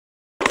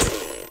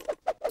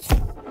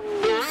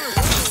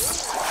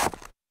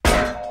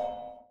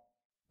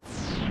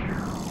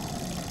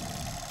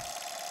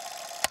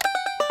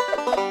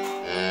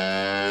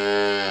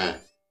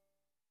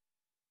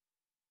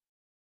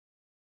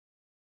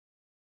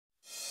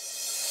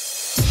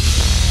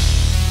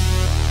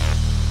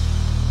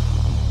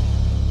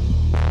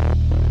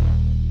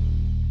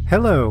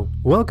Hello,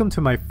 welcome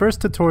to my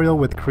first tutorial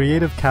with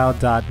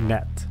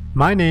CreativeCow.net.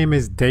 My name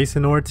is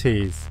Dason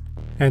Ortiz,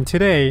 and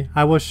today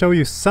I will show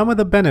you some of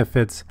the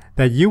benefits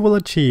that you will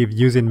achieve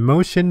using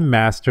Motion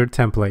Master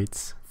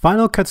templates.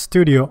 Final Cut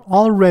Studio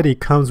already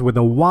comes with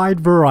a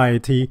wide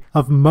variety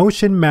of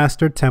Motion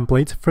Master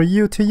templates for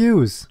you to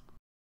use.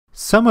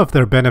 Some of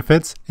their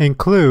benefits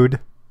include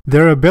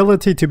their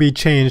ability to be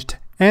changed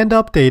and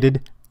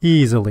updated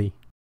easily,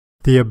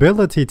 the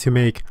ability to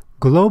make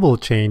global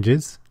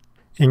changes,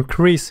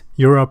 increase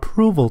your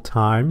approval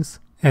times,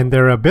 and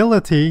their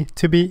ability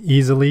to be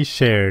easily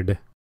shared.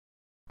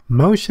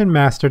 Motion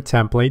Master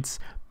templates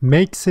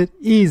makes it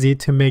easy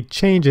to make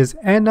changes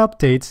and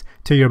updates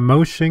to your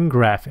motion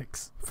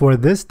graphics. For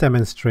this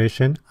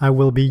demonstration, I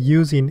will be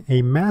using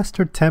a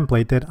master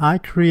template that I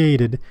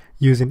created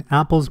using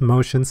Apple's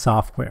Motion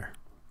software.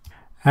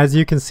 As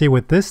you can see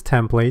with this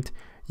template,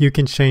 you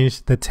can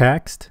change the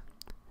text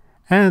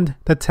and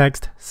the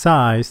text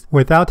size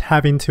without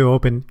having to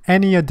open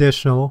any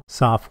additional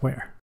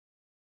software.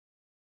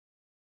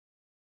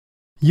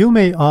 You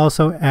may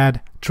also add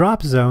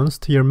drop zones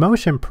to your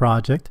motion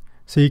project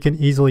so you can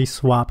easily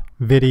swap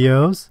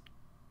videos,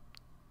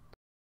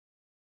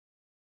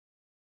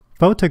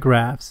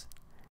 photographs,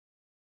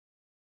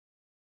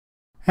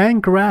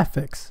 and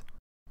graphics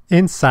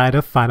inside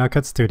of Final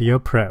Cut Studio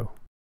Pro.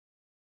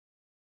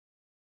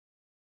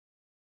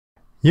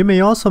 You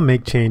may also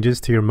make changes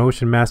to your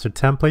Motion Master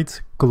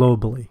templates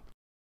globally.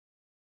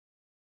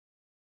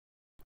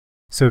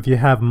 So if you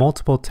have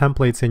multiple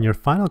templates in your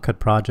Final Cut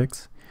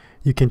projects,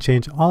 you can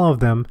change all of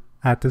them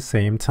at the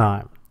same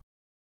time.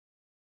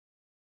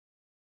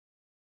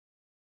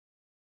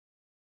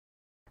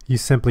 You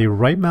simply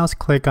right-mouse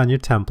click on your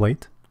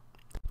template,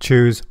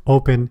 choose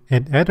Open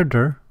in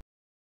Editor,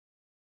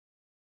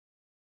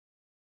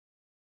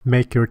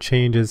 make your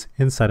changes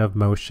inside of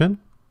Motion,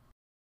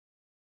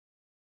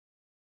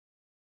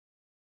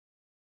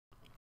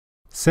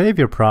 save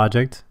your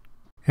project,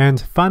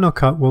 and Final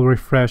Cut will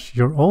refresh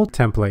your old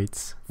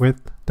templates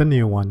with the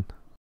new one.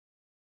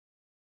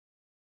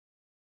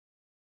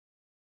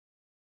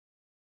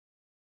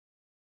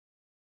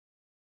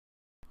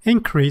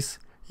 Increase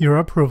your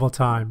approval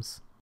times.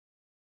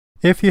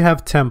 If you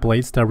have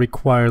templates that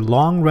require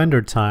long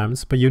render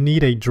times but you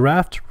need a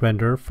draft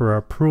render for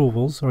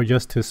approvals or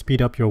just to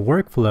speed up your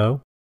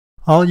workflow,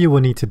 all you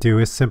will need to do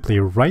is simply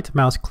right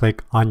mouse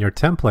click on your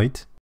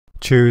template,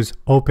 choose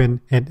Open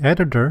in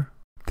Editor.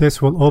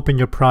 This will open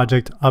your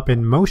project up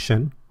in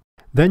Motion.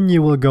 Then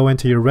you will go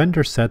into your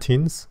render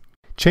settings,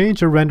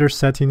 change your render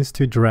settings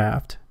to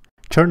draft,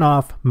 turn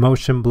off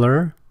motion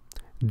blur,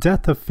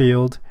 depth of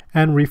field,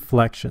 and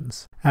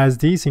reflections, as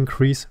these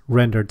increase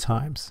render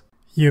times.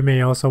 You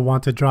may also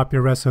want to drop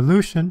your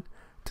resolution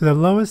to the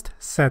lowest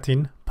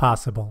setting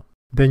possible.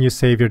 Then you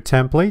save your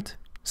template,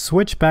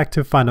 switch back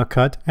to Final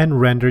Cut, and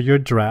render your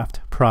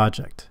draft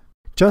project.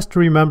 Just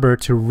remember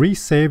to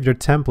resave your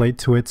template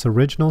to its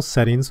original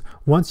settings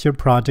once your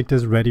project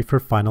is ready for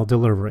final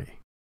delivery.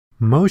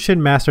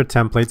 Motion Master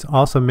templates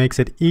also makes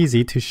it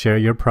easy to share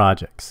your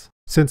projects.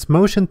 Since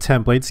Motion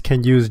templates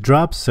can use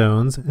drop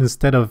zones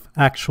instead of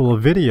actual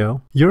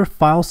video, your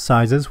file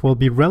sizes will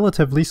be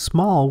relatively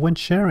small when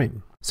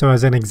sharing. So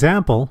as an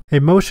example,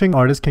 a motion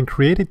artist can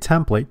create a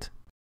template,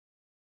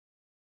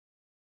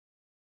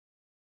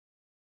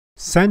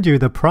 send you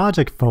the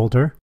project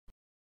folder.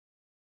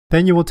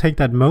 Then you will take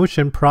that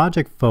Motion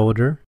project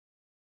folder,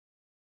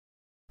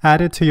 add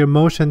it to your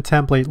Motion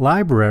template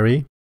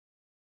library,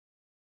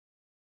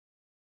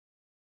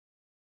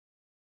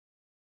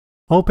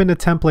 open the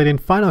template in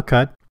Final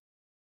Cut,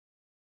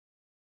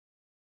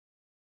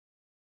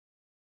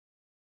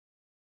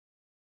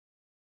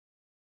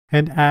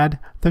 and add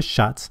the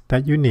shots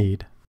that you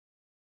need.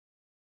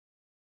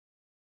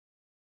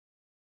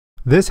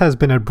 This has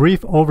been a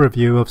brief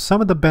overview of some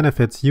of the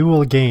benefits you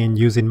will gain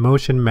using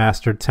Motion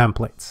Master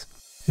templates.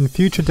 In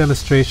future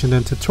demonstrations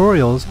and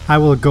tutorials, I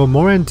will go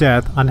more in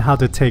depth on how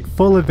to take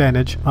full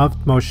advantage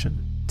of Motion.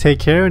 Take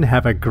care and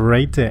have a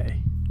great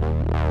day.